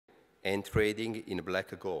and trading in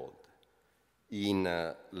black gold,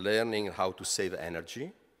 in learning how to save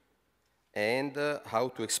energy, and how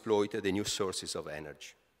to exploit the new sources of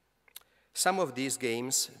energy. Some of these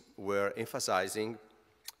games were emphasizing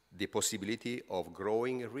the possibility of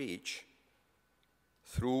growing rich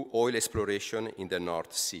through oil exploration in the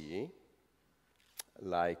North Sea,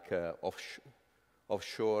 like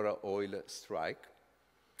offshore oil strike,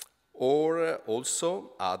 or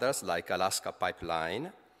also others like Alaska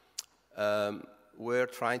Pipeline were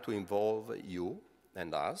trying to involve you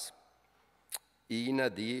and us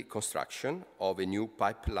in the construction of a new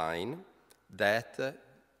pipeline that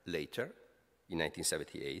later, in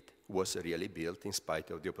 1978, was really built in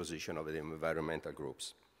spite of the opposition of the environmental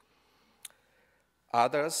groups.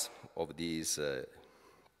 Others of these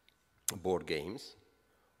board games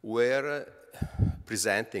were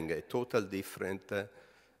presenting a total different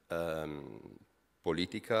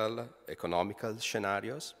political, economical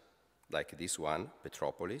scenarios, like this one,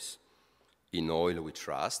 Petropolis, In Oil We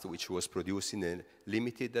Trust, which was produced in a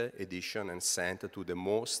limited edition and sent to the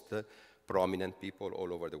most prominent people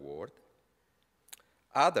all over the world.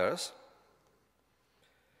 Others,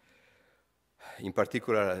 in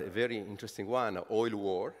particular, a very interesting one, Oil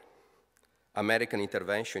War, American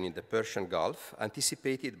intervention in the Persian Gulf,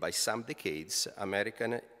 anticipated by some decades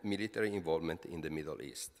American military involvement in the Middle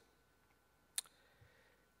East.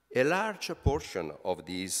 A large portion of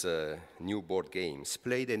these new board games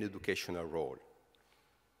played an educational role,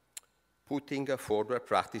 putting forward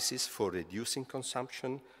practices for reducing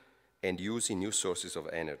consumption and using new sources of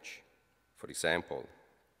energy. For example,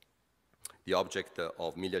 the object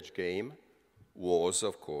of Milledge game was,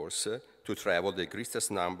 of course, to travel the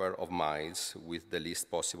greatest number of miles with the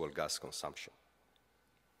least possible gas consumption.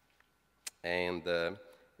 And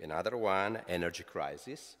another one, Energy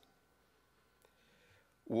Crisis,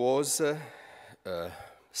 was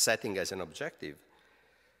setting as an objective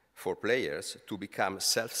for players to become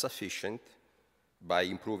self-sufficient by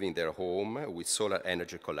improving their home with solar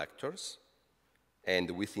energy collectors and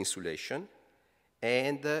with insulation,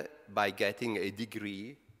 and by getting a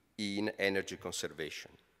degree in energy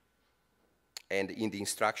conservation. And in the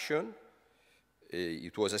instruction,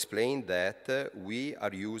 it was explained that we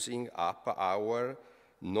are using up our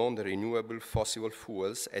non-renewable fossil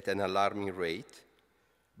fuels at an alarming rate,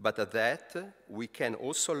 but that we can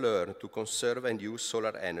also learn to conserve and use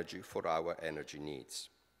solar energy for our energy needs.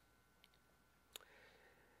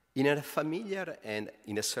 In a familiar and,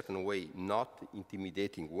 in a certain way, not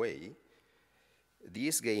intimidating way,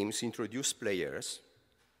 these games introduce players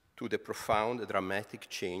to the profound dramatic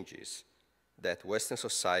changes that Western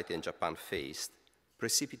society and Japan faced,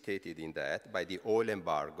 precipitated in that by the oil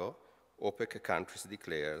embargo OPEC countries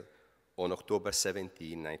declared on October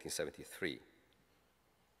 17, 1973.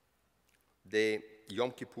 The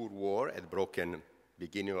Yom Kippur War had broken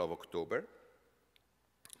beginning of October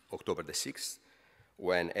the 6th,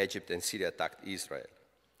 when Egypt and Syria attacked Israel.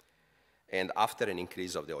 And after an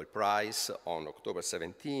increase of the oil price on October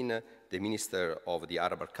 17, the minister of the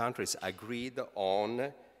Arab countries agreed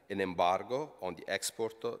on an embargo on the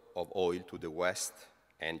export of oil to the West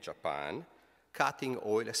and Japan, cutting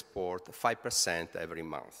oil export 5% every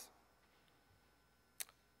month.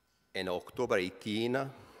 And October 18,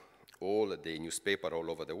 all the newspapers all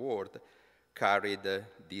over the world carried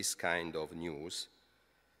this kind of news,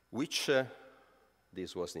 which,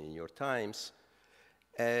 this was in the New York Times,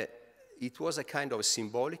 it was a kind of a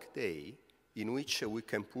symbolic day in which we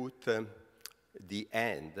can put the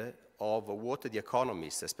end of what the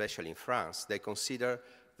economists, especially in France, they consider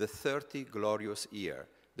the 30 glorious year,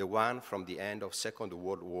 the one from the end of Second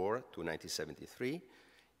World War to 1973,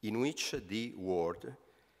 in which the world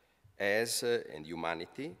and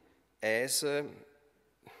humanity has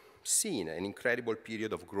seen an incredible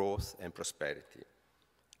period of growth and prosperity,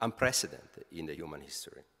 unprecedented in the human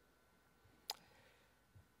history.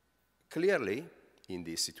 Clearly, in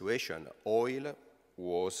this situation, oil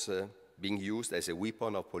was being used as a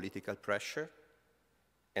weapon of political pressure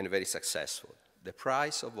and very successful. The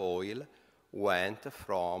price of oil went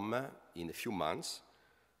from, in a few months,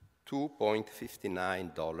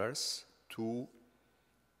 $2.59 to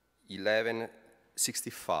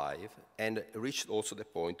 $11.65, and reached also the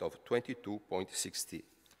point of 22.60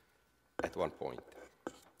 at one point.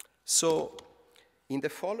 So, in the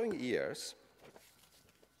following years,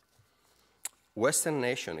 Western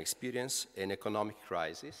nations experienced an economic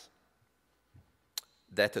crisis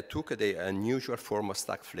that took the unusual form of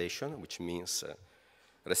stagflation, which means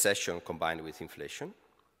recession combined with inflation,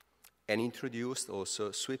 and introduced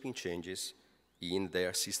also sweeping changes in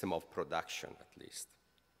their system of production, at least.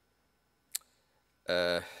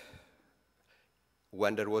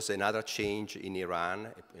 When there was another change in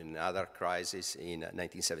Iran, another crisis in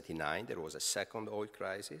 1979, there was a second oil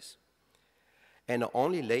crisis. And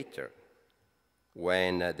only later,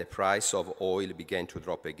 when the price of oil began to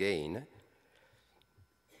drop again,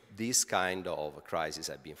 these kind of crises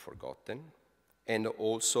have been forgotten, and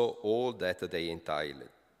also all that they entailed.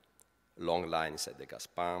 Long lines at the gas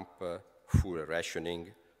pump, fuel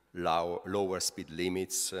rationing, lower speed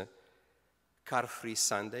limits, car-free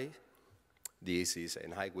Sunday. This is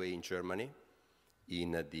a highway in Germany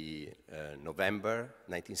in the November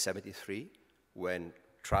 1973, when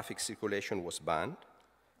traffic circulation was banned.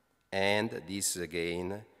 And this is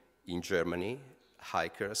again in Germany,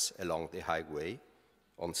 hikers along the highway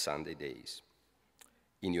on Sunday days.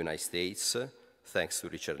 In the United States, thanks to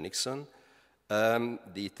Richard Nixon,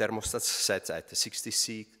 the thermostat set at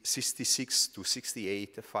 66 to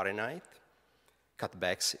 68 Fahrenheit,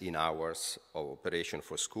 cutbacks in hours of operation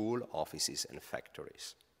for school, offices, and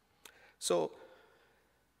factories. So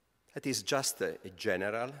that is just a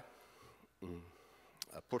general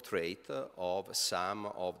portrait of some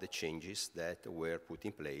of the changes that were put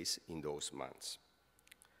in place in those months.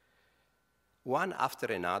 One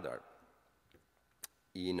after another,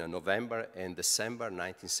 in November and December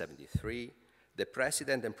 1973, the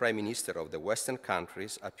President and Prime Minister of the Western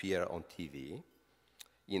countries appear on TV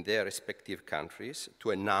in their respective countries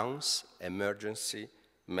to announce emergency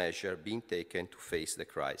measures being taken to face the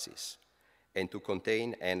crisis and to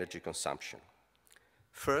contain energy consumption.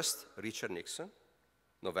 First, Richard Nixon,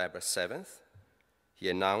 November 7th, he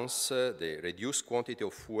announced the reduced quantity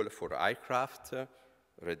of fuel for aircraft,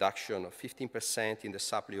 reduction of 15% in the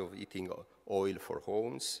supply of heating oil for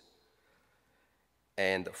homes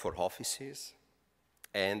and for offices,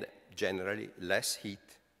 and generally less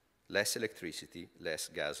heat, less electricity, less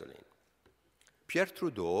gasoline. Pierre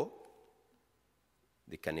Trudeau,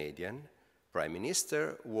 the Canadian Prime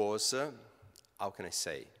Minister, was, how can I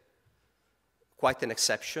say, quite an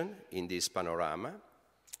exception in this panorama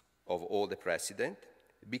of all the presidents,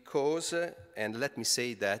 because, and let me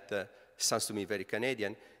say that sounds to me very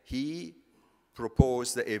Canadian, he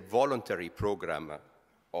proposed a voluntary program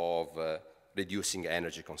of reducing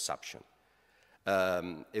energy consumption,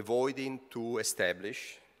 avoiding to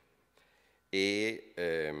establish a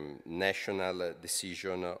national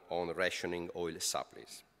decision on rationing oil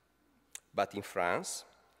supplies. But in France,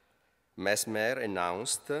 Mesmer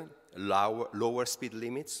announced lower speed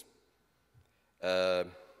limits.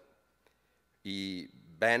 He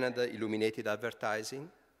banned illuminated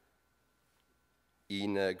advertising.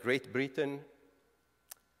 In Great Britain,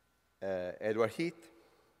 Edward Heath,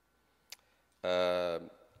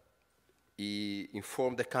 he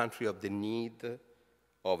informed the country of the need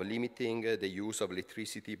of limiting the use of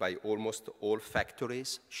electricity by almost all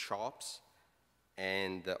factories, shops,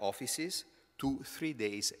 and offices to 3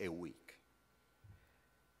 days a week.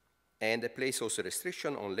 And they placed also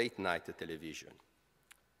restriction on late-night television.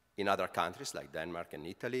 In other countries, like Denmark and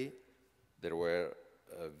Italy, there were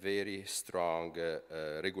very strong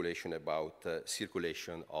regulation about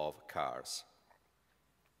circulation of cars.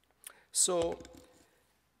 So,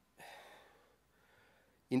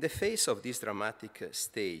 in the face of this dramatic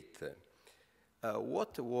state,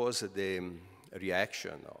 what was the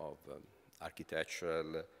reaction of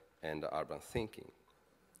architectural and urban thinking?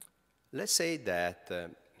 Let's say that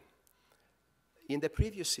in the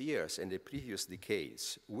previous years and the previous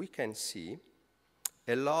decades, we can see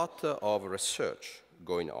a lot of research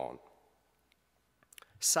going on.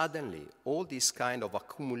 Suddenly, all these kind of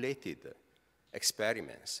accumulated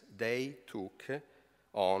experiments, they took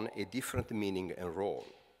on a different meaning and role,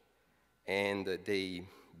 and they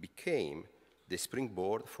became the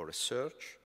springboard for research